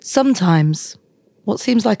Sometimes what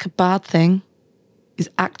seems like a bad thing is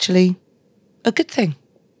actually a good thing.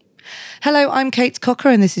 Hello, I'm Kate Cocker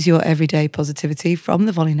and this is your Everyday Positivity from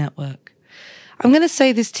the Volley Network. I'm going to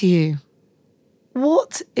say this to you.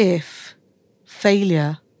 What if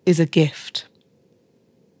failure is a gift?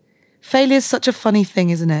 Failure is such a funny thing,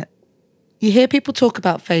 isn't it? You hear people talk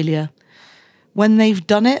about failure when they've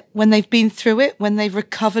done it, when they've been through it, when they've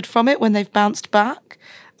recovered from it, when they've bounced back.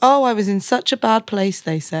 Oh, I was in such a bad place,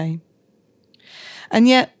 they say. And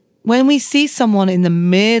yet, when we see someone in the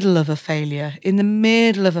middle of a failure, in the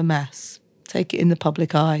middle of a mess, take it in the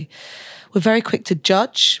public eye, we're very quick to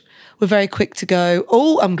judge. We're very quick to go,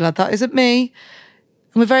 oh, I'm glad that isn't me.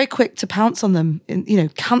 And we're very quick to pounce on them in,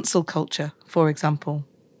 cancel culture, for example.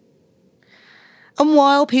 And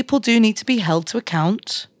while people do need to be held to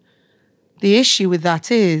account, the issue with that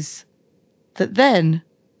is that then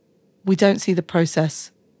we don't see the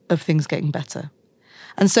process of things getting better.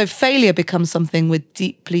 And so failure becomes something we're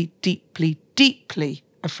deeply, deeply, deeply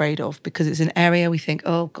afraid of because it's an area we think,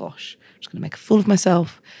 oh gosh, I'm just going to make a fool of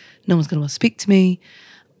myself. No one's going to want to speak to me.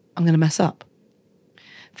 I'm going to mess up.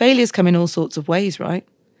 Failures come in all sorts of ways, right?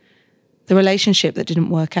 The relationship that didn't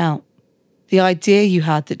work out. The idea you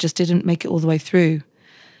had that just didn't make it all the way through.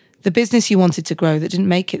 The business you wanted to grow that didn't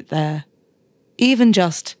make it there. Even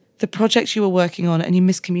just the projects you were working on and you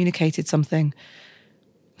miscommunicated something.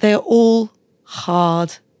 They are all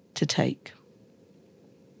hard to take.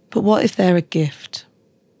 But what if they're a gift?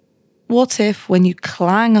 What if when you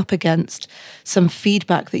clang up against some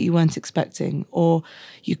feedback that you weren't expecting, or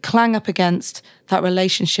you clang up against that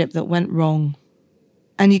relationship that went wrong,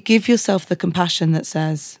 and you give yourself the compassion that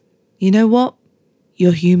says, you know what?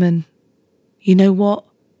 You're human. You know what?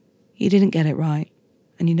 You didn't get it right.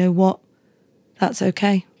 And you know what? That's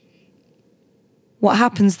okay. What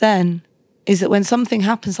happens then is that when something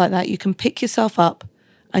happens like that, you can pick yourself up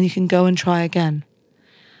and you can go and try again.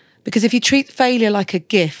 Because if you treat failure like a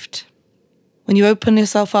gift, when you open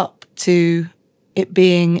yourself up to it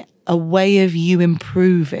being a way of you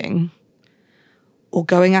improving or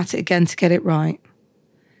going at it again to get it right,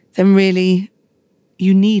 then really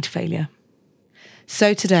you need failure.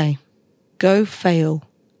 So today, go fail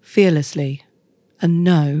fearlessly and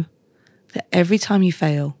know that every time you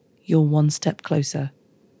fail, you're one step closer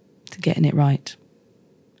to getting it right.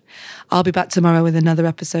 I'll be back tomorrow with another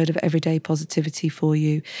episode of Everyday Positivity for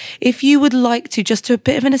you. If you would like to just do a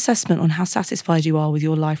bit of an assessment on how satisfied you are with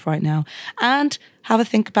your life right now and have a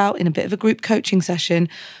think about in a bit of a group coaching session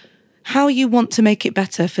how you want to make it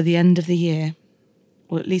better for the end of the year,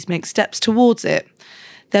 or at least make steps towards it,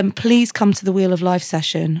 then please come to the Wheel of Life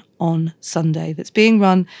session on Sunday that's being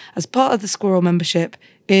run as part of the Squirrel membership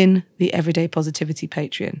in the Everyday Positivity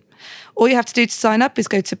Patreon. All you have to do to sign up is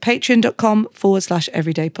go to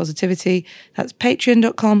patreon.com/everydaypositivity. That's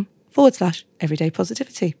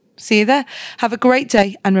patreon.com/everydaypositivity. See you there. Have a great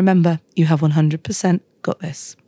day. And remember, you have 100% got this.